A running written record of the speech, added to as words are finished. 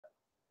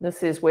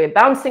This is where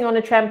bouncing on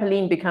a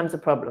trampoline becomes a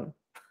problem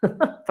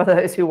for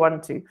those who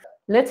want to.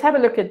 Let's have a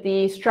look at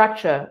the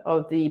structure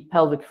of the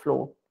pelvic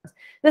floor.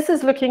 This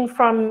is looking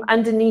from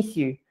underneath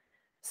you.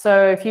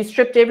 So if you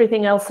stripped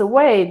everything else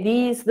away,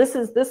 this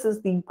is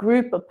the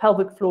group of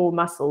pelvic floor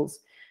muscles.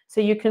 So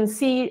you can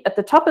see at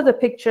the top of the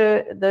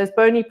picture, those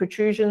bony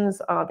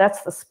protrusions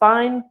that's the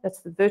spine, that's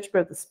the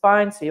vertebra of the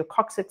spine. So your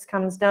coccyx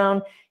comes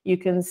down. You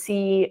can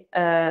see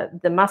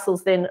the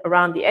muscles then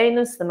around the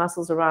anus, the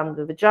muscles around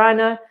the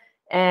vagina,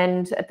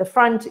 and at the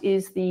front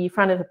is the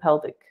front of the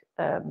pelvic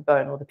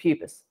bone, or the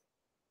pubis.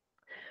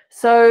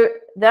 So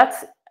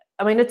that's,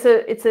 I mean,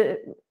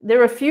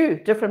 there are a few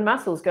different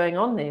muscles going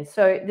on there.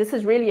 So this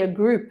is really a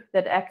group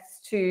that acts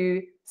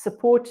to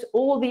support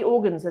all the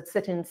organs that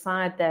sit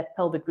inside that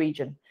pelvic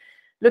region.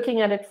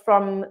 Looking at it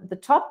from the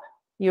top,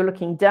 you're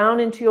looking down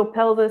into your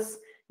pelvis.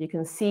 You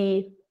can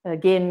see,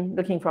 again,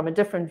 looking from a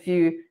different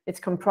view, it's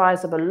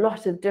comprised of a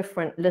lot of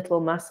different little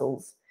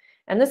muscles.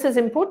 And this is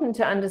important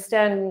to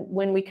understand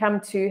when we come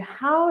to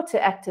how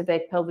to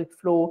activate pelvic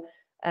floor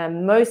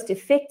most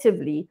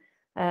effectively,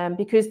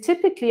 because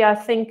typically I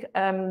think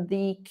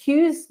the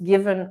cues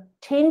given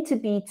tend to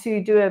be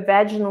to do a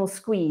vaginal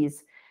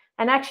squeeze.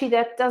 And actually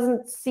that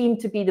doesn't seem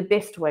to be the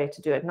best way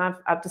to do it. And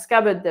I've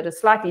discovered that a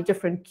slightly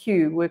different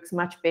cue works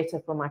much better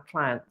for my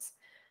clients.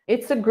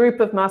 It's a group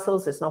of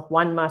muscles. It's not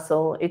one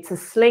muscle. It's a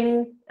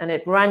sling, and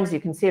it runs.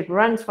 You can see it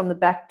runs from the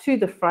back to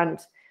the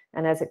front.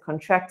 And as it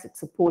contracts, it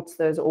supports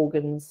those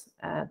organs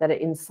that are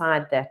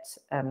inside that,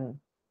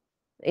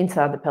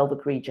 inside the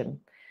pelvic region.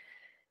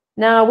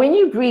 Now, when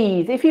you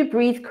breathe, if you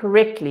breathe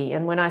correctly,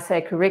 and when I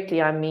say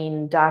correctly, I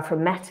mean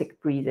diaphragmatic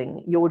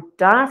breathing, your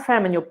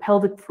diaphragm and your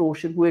pelvic floor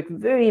should work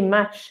very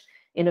much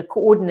in a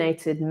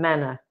coordinated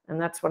manner. And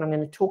that's what I'm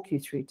going to talk you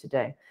through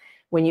today.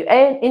 When you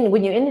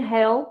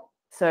inhale,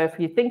 so if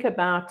you think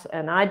about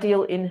an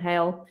ideal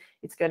inhale,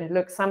 it's going to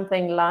look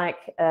something like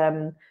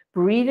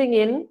breathing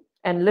in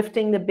and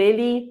lifting the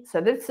belly. So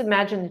let's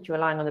imagine that you're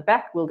lying on the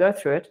back. We'll go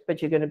through it,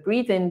 but you're going to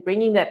breathe in,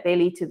 bringing that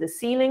belly to the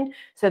ceiling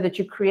so that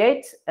you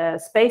create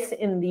space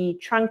in the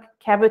trunk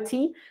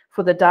cavity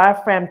for the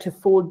diaphragm to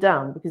fall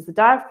down, because the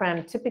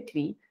diaphragm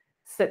typically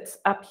sits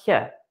up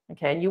here.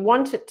 Okay, and you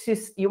want it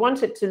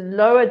to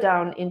lower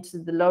down into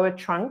the lower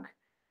trunk.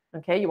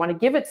 Okay, you want to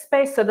give it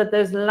space so that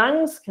those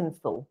lungs can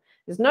fill.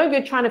 There's no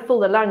good trying to fill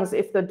the lungs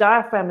if the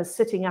diaphragm is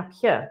sitting up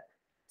here.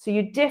 So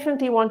you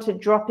definitely want it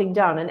dropping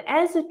down. And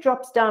as it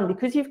drops down,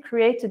 because you've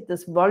created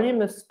this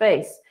volume of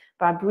space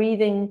by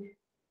breathing,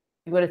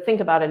 you've got to think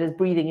about it as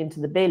breathing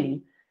into the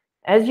belly.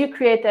 As you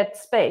create that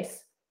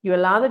space, you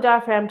allow the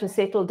diaphragm to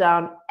settle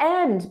down.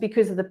 And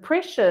because of the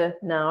pressure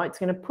now, it's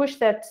going to push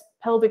that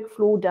pelvic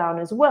floor down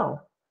as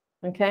well.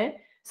 Okay?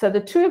 So the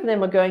two of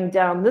them are going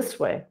down this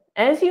way.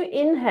 As you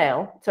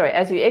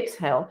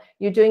exhale,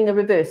 you're doing the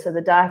reverse. So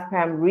the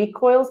diaphragm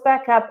recoils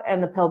back up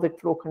and the pelvic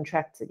floor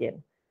contracts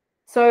again.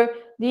 So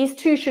these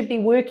two should be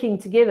working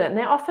together, and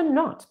they're often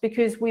not,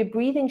 because we're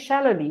breathing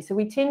shallowly. So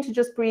we tend to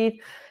just breathe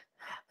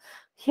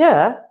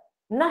here.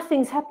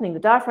 Nothing's happening. The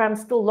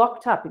diaphragm's still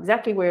locked up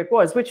exactly where it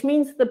was, which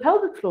means the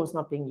pelvic floor is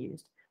not being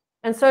used.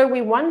 And so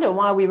we wonder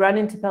why we run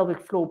into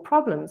pelvic floor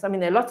problems. I mean,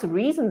 there are lots of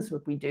reasons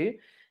what we do,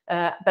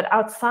 but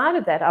outside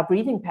of that, our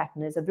breathing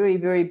pattern is a very,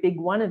 very big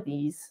one of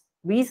these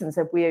reasons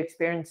that we're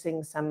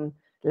experiencing some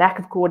lack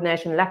of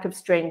coordination, lack of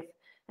strength,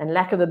 and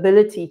lack of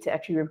ability to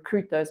actually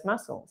recruit those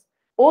muscles.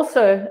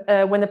 Also,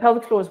 when the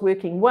pelvic floor is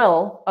working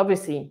well,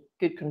 obviously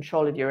good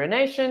control of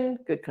urination,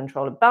 good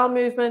control of bowel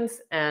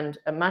movements, and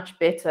a much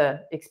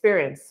better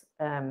experience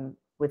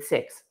with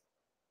sex.